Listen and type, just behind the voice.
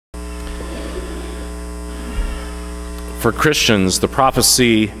for Christians, the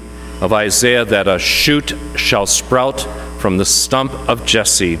prophecy of Isaiah that a shoot shall sprout from the stump of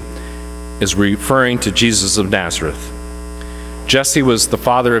Jesse is referring to Jesus of Nazareth. Jesse was the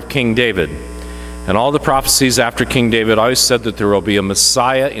father of King David, and all the prophecies after King David always said that there will be a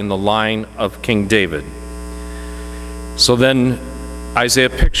Messiah in the line of King David. So then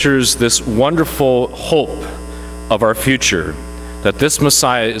Isaiah pictures this wonderful hope of our future, that this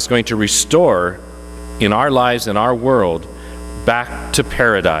Messiah is going to restore in our lives, in our world, back to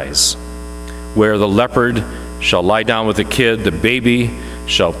paradise, where the leopard shall lie down with the kid, the baby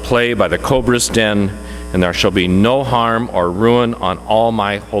shall play by the cobra's den, and there shall be no harm or ruin on all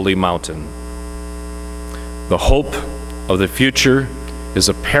my holy mountain. The hope of the future is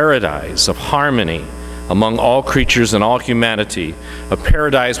a paradise of harmony among all creatures and all humanity, a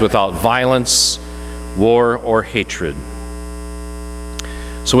paradise without violence, war, or hatred.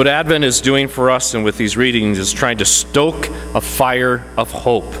 So what Advent is doing for us and with these readings is trying to stoke a fire of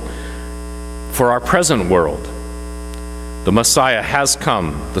hope for our present world. The Messiah has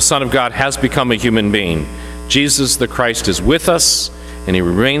come. The Son of God has become a human being. Jesus the Christ is with us, and he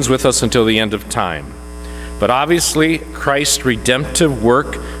remains with us until the end of time. But obviously, Christ's redemptive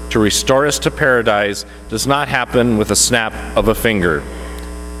work to restore us to paradise does not happen with a snap of a finger.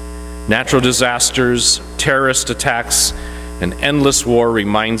 Natural disasters, terrorist attacks, and endless war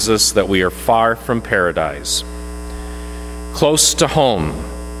reminds us that we are far from paradise. Close to home,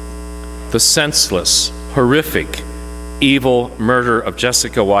 the senseless, horrific, evil murder of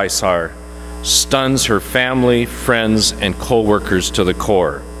Jessica Weishar stuns her family, friends, and co-workers to the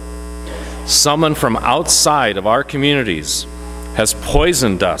core. Someone from outside of our communities has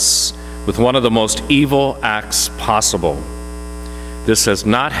poisoned us with one of the most evil acts possible. This has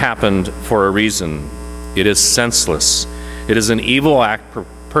not happened for a reason. It is senseless. It is an evil act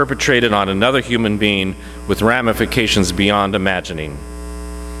perpetrated on another human being with ramifications beyond imagining.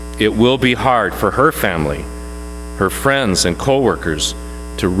 It will be hard for her family, her friends and co-workers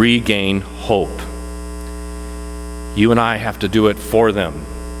to regain hope. You and I have to do it for them.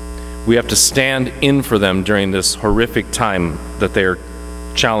 We have to stand in for them during this horrific time that they are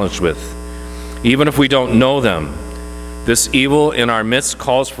challenged with. Even if we don't know them, this evil in our midst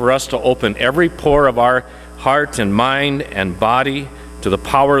calls for us to open every pore of our heart and mind and body to the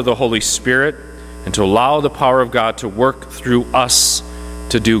power of the Holy Spirit and to allow the power of God to work through us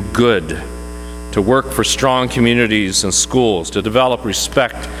to do good, to work for strong communities and schools, to develop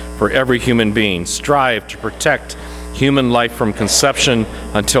respect for every human being, strive to protect human life from conception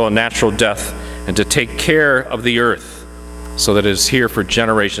until a natural death, and to take care of the earth so that it is here for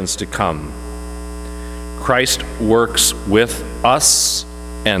generations to come. Christ works with us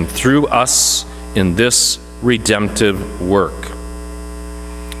and through us in this redemptive work.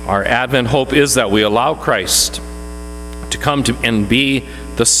 Our Advent hope is that we allow Christ to come to and be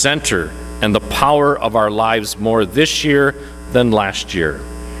the center and the power of our lives more this year than last year.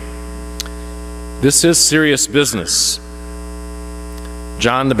 This is serious business.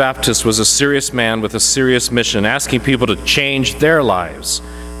 John the Baptist was a serious man with a serious mission, asking people to change their lives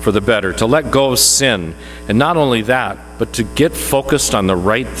for the better, to let go of sin, and not only that, but to get focused on the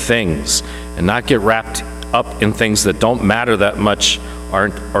right things and not get wrapped up in things that don't matter that much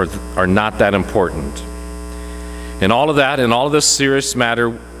or are not that important. In all of that, in all of this serious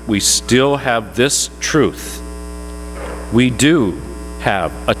matter, we still have this truth. We do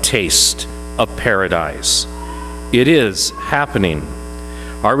have a taste of paradise. It is happening.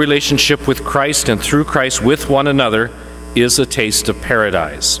 Our relationship with Christ and through Christ with one another is a taste of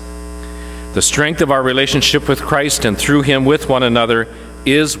paradise. The strength of our relationship with Christ and through him with one another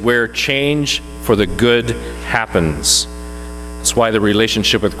is where change for the good happens. That's why the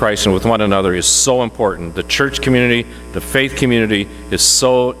relationship with Christ and with one another is so important. The church community, the faith community is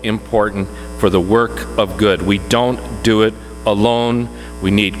so important for the work of good. We don't do it alone. We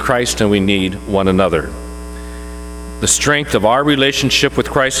need Christ and we need one another. The strength of our relationship with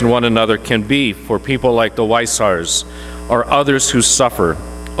Christ and one another can be, for people like the Weishars or others who suffer,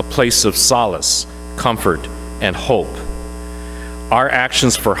 a place of solace, comfort, and hope. Our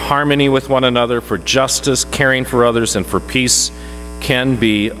actions for harmony with one another, for justice, caring for others, and for peace can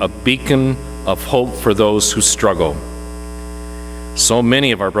be a beacon of hope for those who struggle. So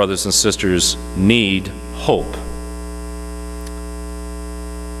many of our brothers and sisters need hope.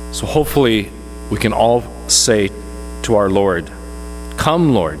 So hopefully we can all say to our Lord,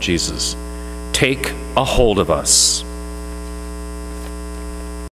 "Come, Lord Jesus, take a hold of us."